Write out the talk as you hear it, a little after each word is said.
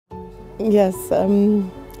Yes,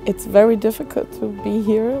 it's very difficult to be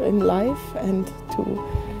here in life and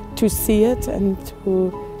to see it and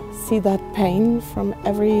to see that pain from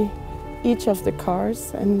each of the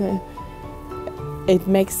cars, and it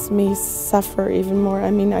makes me suffer even more.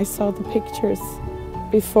 I mean, I saw the pictures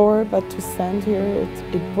before, but to stand here,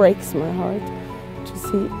 it breaks my heart to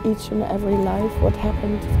see each and every life, what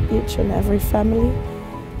happened to each and every family.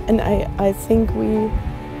 And I think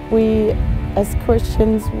we as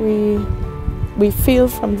Christians, we feel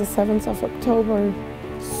from the 7th of October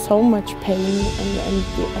so much pain, and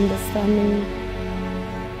the understanding,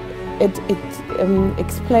 it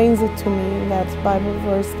explains it to me, that Bible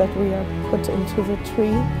verse that we are put into the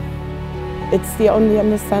tree. It's the only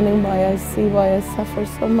understanding why I suffer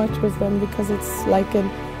so much with them, because it's like an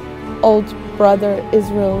old brother.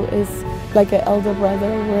 Israel is like an elder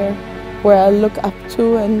brother where I look up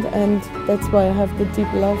to, and that's why I have the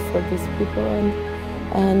deep love for these people,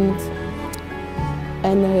 and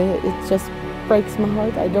it just breaks my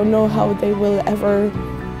heart. I don't know how they will ever.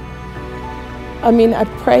 I mean, I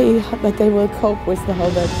pray that they will cope with all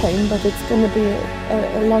that pain, but it's going to be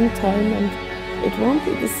a long time, and it won't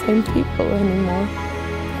be the same people anymore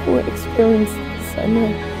who experience this. And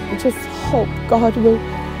I just hope God will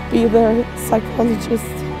be their psychologist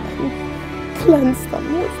and cleanse them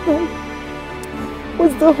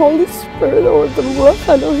with the Holy Spirit or the Ruach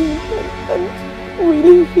Elohim, and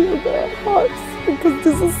really heal their hearts, because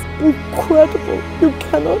this is incredible. You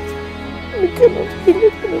cannot heal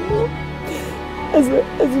it anymore. As a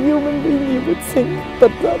human being, you would think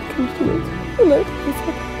that God can heal it, and I think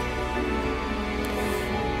that.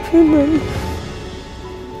 Amen.